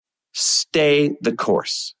stay the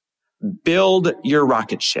course. Build your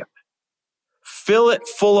rocket ship. Fill it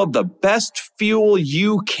full of the best fuel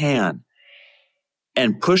you can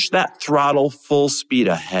and push that throttle full speed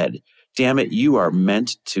ahead. Damn it, you are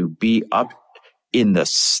meant to be up in the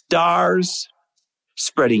stars,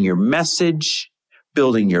 spreading your message,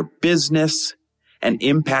 building your business, and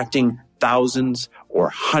impacting thousands or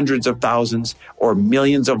hundreds of thousands or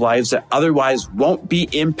millions of lives that otherwise won't be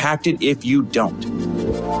impacted if you don't.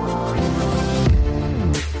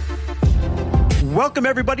 Welcome,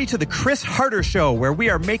 everybody, to the Chris Harder Show, where we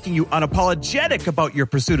are making you unapologetic about your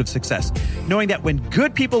pursuit of success, knowing that when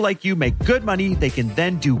good people like you make good money, they can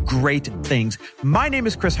then do great things. My name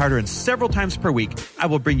is Chris Harder, and several times per week, I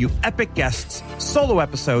will bring you epic guests, solo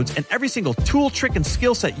episodes, and every single tool, trick, and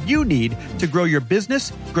skill set you need to grow your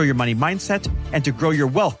business, grow your money mindset, and to grow your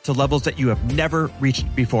wealth to levels that you have never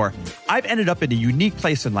reached before. I've ended up in a unique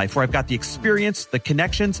place in life where I've got the experience, the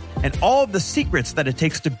connections, and all of the secrets that it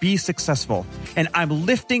takes to be successful. And I'm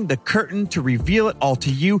lifting the curtain to reveal it all to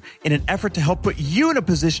you in an effort to help put you in a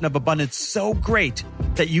position of abundance so great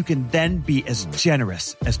that you can then be as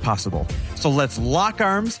generous as possible. So let's lock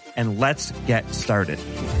arms and let's get started.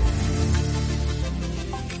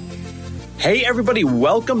 Hey, everybody.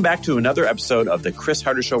 Welcome back to another episode of the Chris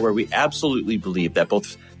Harder Show, where we absolutely believe that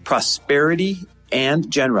both prosperity and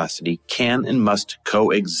generosity can and must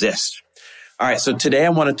coexist. All right, so today I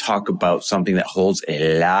want to talk about something that holds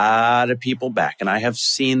a lot of people back, and I have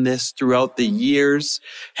seen this throughout the years.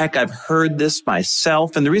 Heck, I've heard this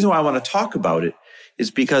myself, and the reason why I want to talk about it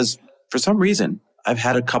is because for some reason, I've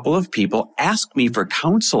had a couple of people ask me for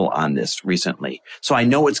counsel on this recently, so I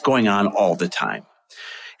know what's going on all the time.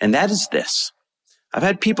 And that is this. I've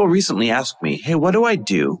had people recently ask me, hey, what do I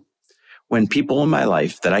do when people in my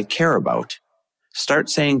life that I care about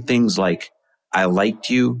start saying things like, I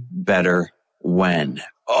liked you better when?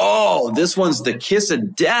 Oh, this one's the kiss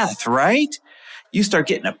of death, right? You start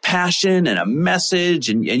getting a passion and a message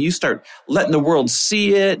and you start letting the world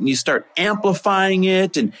see it and you start amplifying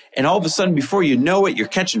it. And all of a sudden, before you know it, you're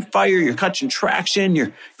catching fire, you're catching traction,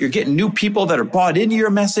 you're getting new people that are bought into your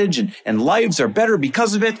message and lives are better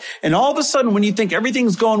because of it. And all of a sudden, when you think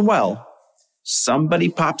everything's going well, somebody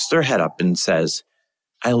pops their head up and says,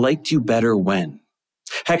 I liked you better when?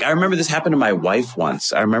 Heck, I remember this happened to my wife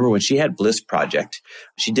once. I remember when she had Bliss Project.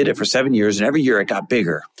 She did it for 7 years, and every year it got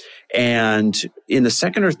bigger. And in the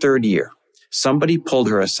second or third year, somebody pulled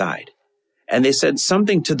her aside, and they said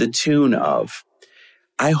something to the tune of,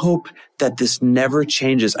 I hope that this never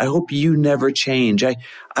changes. I hope you never change. I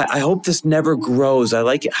hope this never grows. I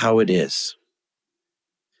like it how it is.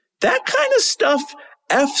 That kind of stuff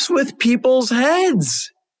F's with people's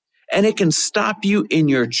heads, and it can stop you in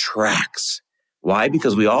your tracks. Why?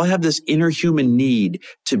 Because we all have this inner human need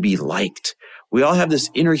to be liked. We all have this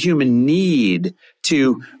inner human need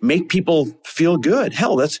to make people feel good.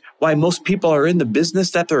 Hell, that's why most people are in the business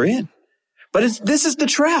that they're in. But this is the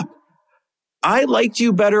trap. I liked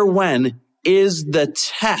you better when is the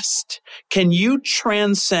test. Can you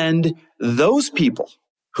transcend those people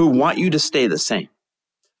who want you to stay the same?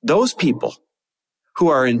 Those people who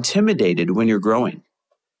are intimidated when you're growing.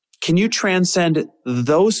 Can you transcend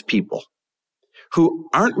those people who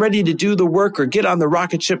aren't ready to do the work or get on the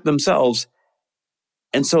rocket ship themselves?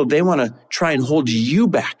 And so they want to try and hold you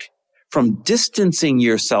back from distancing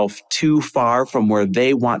yourself too far from where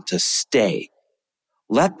they want to stay.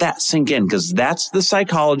 Let that sink in, because that's the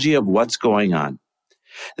psychology of what's going on.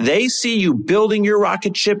 They see you building your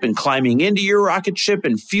rocket ship and climbing into your rocket ship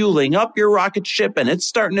and fueling up your rocket ship, and it's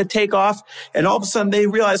starting to take off. And all of a sudden they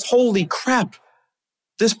realize, holy crap,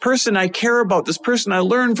 this person I care about, this person I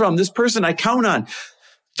learn from, this person I count on,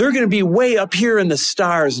 they're going to be way up here in the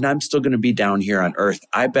stars and I'm still going to be down here on earth.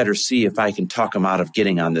 I better see if I can talk them out of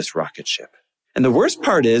getting on this rocket ship. And the worst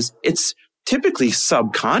part is it's typically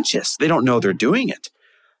subconscious. They don't know they're doing it.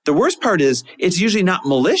 The worst part is it's usually not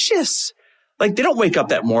malicious. Like they don't wake up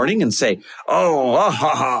that morning and say,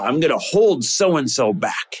 I'm going to hold so-and-so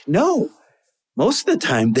back. No. Most of the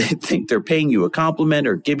time they think they're paying you a compliment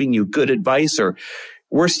or giving you good advice or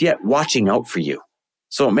worse yet, watching out for you.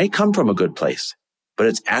 So it may come from a good place, but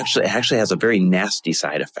it actually has a very nasty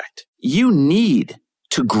side effect. You need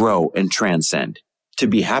to grow and transcend to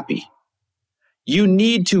be happy. You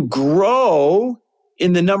need to grow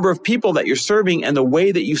in the number of people that you're serving and the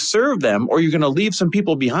way that you serve them, or you're going to leave some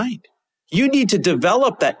people behind. You need to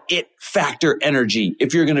develop that it factor energy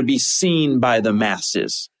if you're going to be seen by the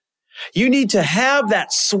masses. You need to have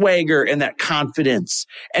that swagger and that confidence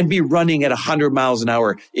and be running at 100 miles an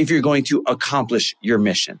hour if you're going to accomplish your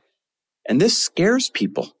mission. And this scares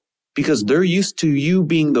people because they're used to you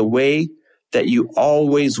being the way that you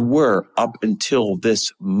always were up until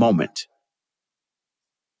this moment.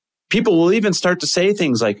 People will even start to say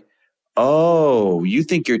things like, oh, you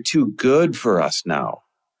think you're too good for us now.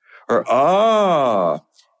 Or, oh,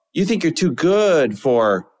 you think you're too good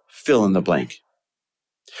for fill in the blank.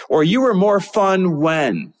 Or you were more fun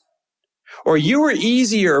when. Or you were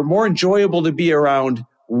easier, more enjoyable to be around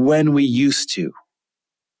when we used to.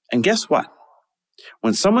 And guess what?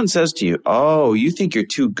 When someone says to you, oh, you think you're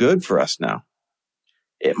too good for us now,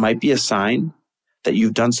 it might be a sign that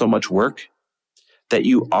you've done so much work that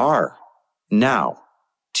you are now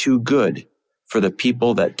too good for the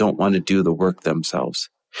people that don't want to do the work themselves.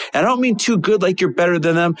 And I don't mean too good like you're better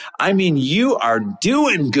than them. I mean, you are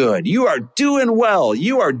doing good. You are doing well.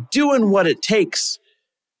 You are doing what it takes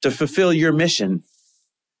to fulfill your mission,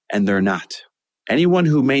 and they're not. Anyone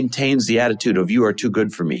who maintains the attitude of you are too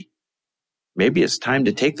good for me, maybe it's time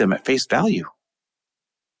to take them at face value.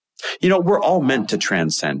 You know, we're all meant to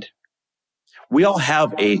transcend. We all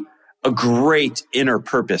have a great inner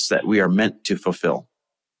purpose that we are meant to fulfill.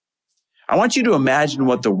 I want you to imagine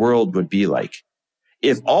what the world would be like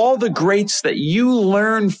if all the greats that you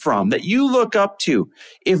learn from, that you look up to,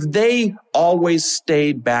 if they always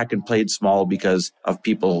stayed back and played small because of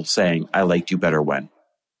people saying, I liked you better when.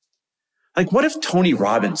 Like, what if Tony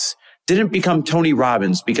Robbins didn't become Tony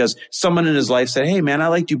Robbins because someone in his life said, hey, man, I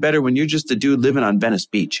liked you better when you're just a dude living on Venice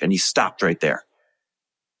Beach, and he stopped right there.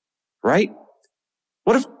 Right?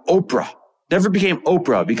 What if Oprah never became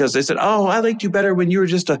Oprah because they said, oh, I liked you better when you were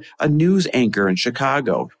just a news anchor in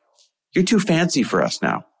Chicago. You're too fancy for us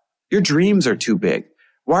now. Your dreams are too big.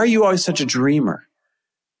 Why are you always such a dreamer?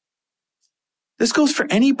 This goes for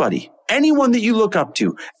anybody, anyone that you look up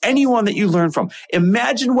to, anyone that you learn from.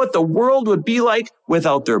 Imagine what the world would be like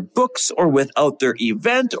without their books or without their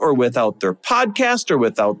event or without their podcast or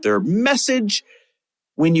without their message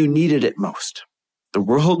when you needed it most. The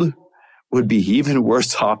world would be even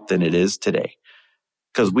worse off than it is today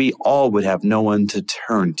because we all would have no one to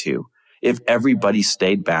turn to if everybody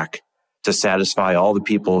stayed back to satisfy all the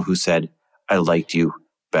people who said, I liked you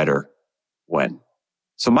better when.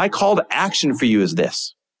 So my call to action for you is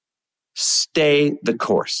this. Stay the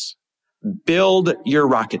course. Build your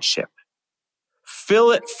rocket ship.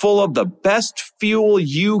 Fill it full of the best fuel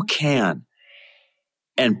you can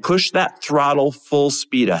and push that throttle full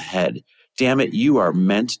speed ahead. Damn it, you are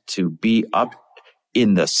meant to be up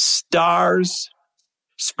in the stars,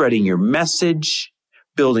 spreading your message,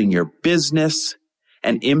 building your business,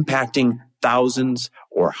 and impacting thousands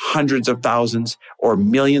or hundreds of thousands or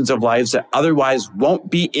millions of lives that otherwise won't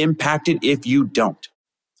be impacted if you don't.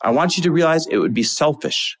 I want you to realize it would be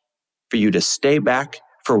selfish for you to stay back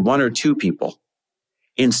for one or two people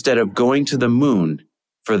instead of going to the moon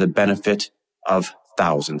for the benefit of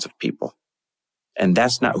thousands of people. And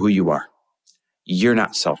that's not who you are. You're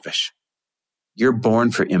not selfish. You're born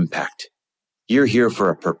for impact. You're here for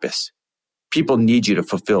a purpose. People need you to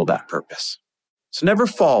fulfill that purpose. So never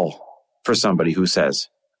fall for somebody who says,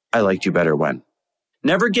 I liked you better when.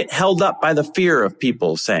 Never get held up by the fear of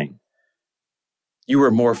people saying, you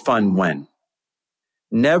were more fun when.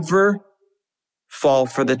 Never fall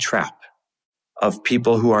for the trap of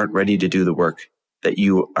people who aren't ready to do the work that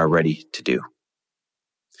you are ready to do.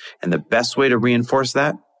 And the best way to reinforce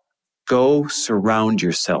that, go surround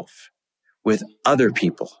yourself with other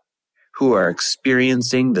people who are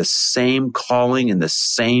experiencing the same calling and the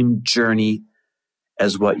same journey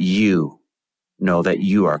as what you know that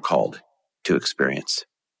you are called to experience.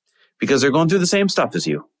 Because they're going through the same stuff as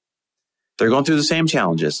you. They're going through the same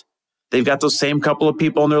challenges. They've got those same couple of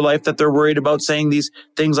people in their life that they're worried about saying these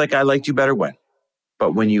things like, I liked you better when.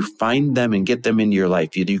 But when you find them and get them into your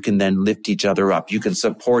life, you can then lift each other up. You can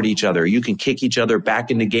support each other. You can kick each other back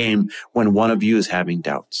in the game when one of you is having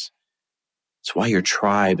doubts. That's why your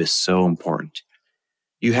tribe is so important.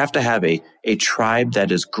 You have to have a tribe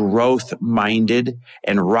that is growth-minded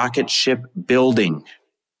and rocket ship building,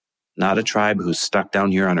 not a tribe who's stuck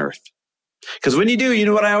down here on earth. Because when you do, you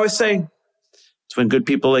know what I always say? It's when good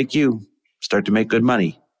people like you start to make good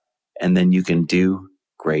money, and then you can do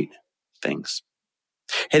great things.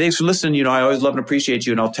 Hey, thanks for listening. I always love and appreciate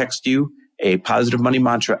you, and I'll text you a positive money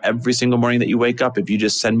mantra every single morning that you wake up if you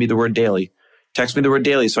just send me the word daily. Text me the word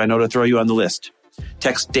daily so I know to throw you on the list.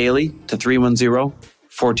 Text daily to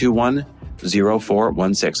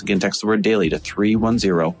 310-421-0416. Again, text the word daily to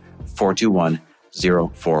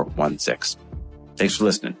 310-421-0416. Thanks for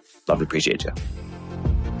listening. Love and appreciate you.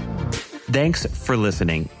 Thanks for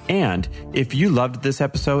listening. And if you loved this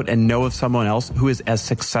episode and know of someone else who is as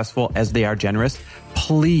successful as they are generous,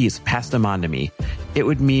 please pass them on to me. It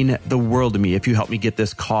would mean the world to me if you help me get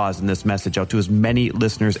this cause and this message out to as many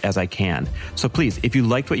listeners as I can. So please, if you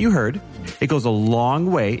liked what you heard, it goes a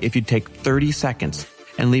long way if you take 30 seconds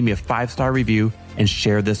and leave me a 5-star review and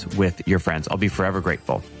share this with your friends. I'll be forever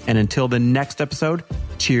grateful. And until the next episode,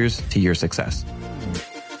 cheers to your success.